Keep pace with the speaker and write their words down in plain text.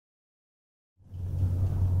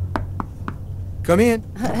Come in.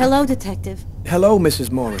 Hello, Detective. Hello,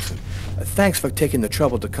 Mrs. Morrison. Thanks for taking the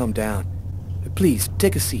trouble to come down. Please,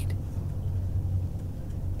 take a seat.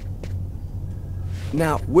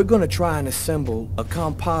 Now, we're gonna try and assemble a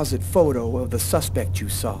composite photo of the suspect you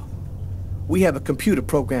saw. We have a computer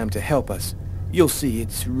program to help us. You'll see,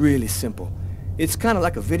 it's really simple. It's kind of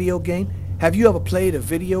like a video game. Have you ever played a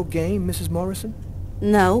video game, Mrs. Morrison?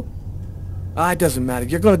 No. It doesn't matter.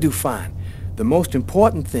 You're gonna do fine. The most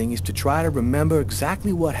important thing is to try to remember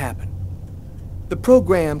exactly what happened. The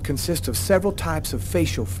program consists of several types of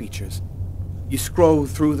facial features. You scroll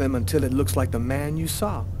through them until it looks like the man you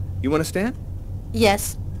saw. You understand?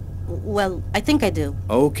 Yes. Well, I think I do.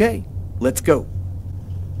 Okay, let's go.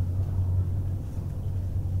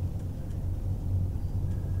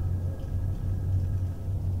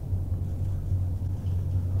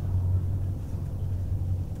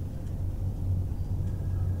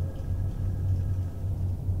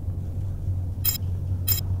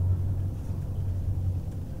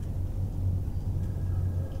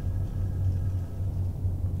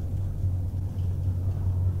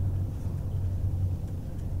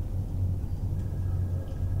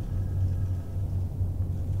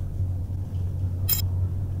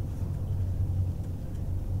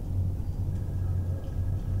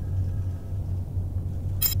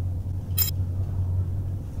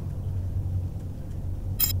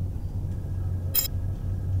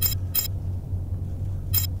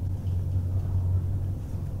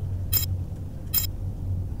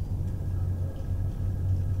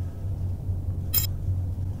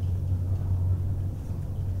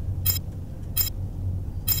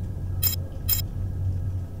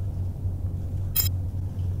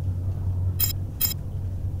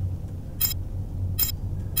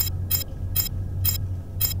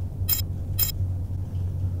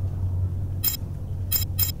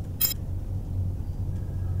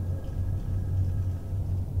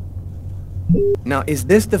 Now, is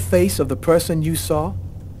this the face of the person you saw?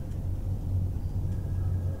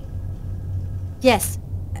 Yes.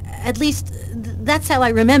 At least, that's how I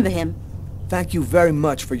remember him. Thank you very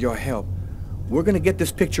much for your help. We're gonna get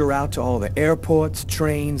this picture out to all the airports,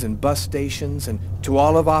 trains, and bus stations, and to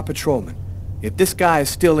all of our patrolmen. If this guy is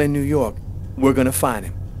still in New York, we're gonna find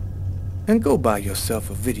him. And go buy yourself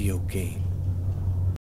a video game.